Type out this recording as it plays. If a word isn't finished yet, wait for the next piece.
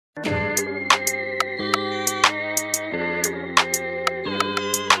Yeah.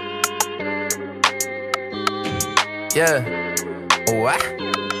 What?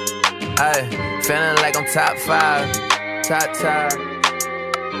 Ay, feeling like I'm top 5. Top.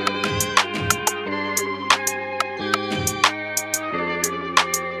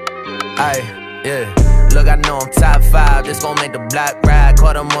 Ay, yeah. Look, I know I'm top 5. This gon' make the block ride.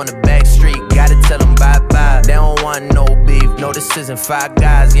 Caught them on the back street. Gotta tell them bye-bye. They don't want no beef. No, this isn't Five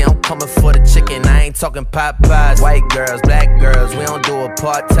Guys. Yeah, I'm coming for the chicken. I ain't talking Popeyes. White girls, black girls. We don't do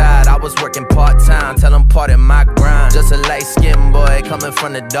apartheid. I was working part-time. Tell them part of my grind. Just a light-skinned boy coming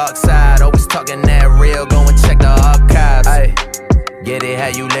from the dark side. Always talking that real. Go and check the archives. Ay, get it how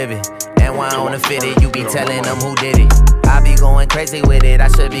you live it. And why on the fitted, you be telling them who did it. I be going crazy with it, I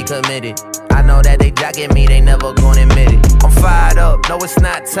should be committed. I know that they jocking me, they never gonna admit it. I'm fired up, no it's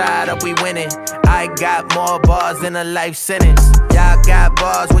not tied up, we winning. I got more bars than a life sentence. Y'all got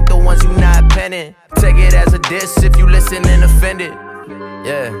bars with the ones you not penning. Take it as a diss if you listen and offended.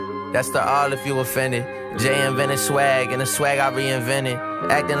 Yeah, that's the all if you offended. Jay invented swag, and the swag I reinvented.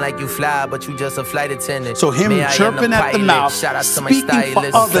 Acting like you fly, but you just a flight attendant. So him chirping at the mouth, speaking for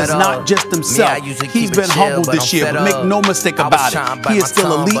others, not just himself. He's been humbled this year, but make no mistake about it. He is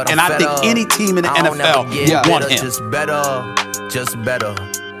still elite, and I think any team in the NFL would want him. Just better.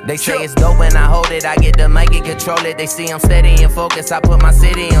 They say it's dope when I hold it, I get the mic and control it. They see I'm steady and focused, I put my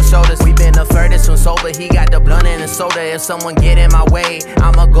city on shoulders. We been the furthest from sober, he got the blunt and the soda. If someone get in my way,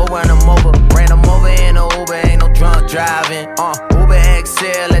 I'ma go run them over. Ran them over in a Uber, ain't no drunk driving. Uber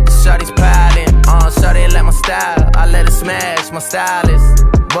XL, let the shorties pilin'. Shorty like my style, I let it smash, my stylist.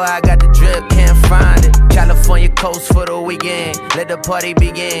 Boy, I got the drip, can't find it. California coast for the weekend, let the party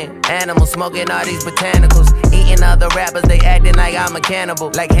begin. Animals smoking all these botanicals, eating other rappers, they acting like I'm a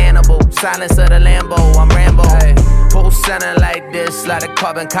cannibal. Like Hannibal, silence of the Lambo, I'm Rambo. Hey, who sounding like this, like the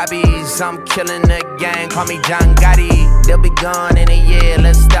carbon copies. I'm killing the gang, call me John Gotti. They'll be gone in a year,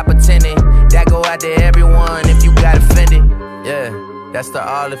 let's stop pretending. That go out to everyone if you got offended. Yeah, that's the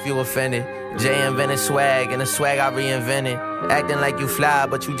all if you offended. Jay invented swag, and the swag I reinvented. Acting like you fly,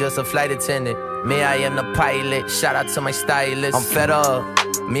 but you just a flight attendant. Me, I am the pilot. Shout out to my stylist. I'm fed up.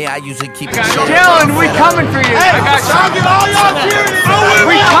 Me, I usually keep it chill. Jalen, we coming for you.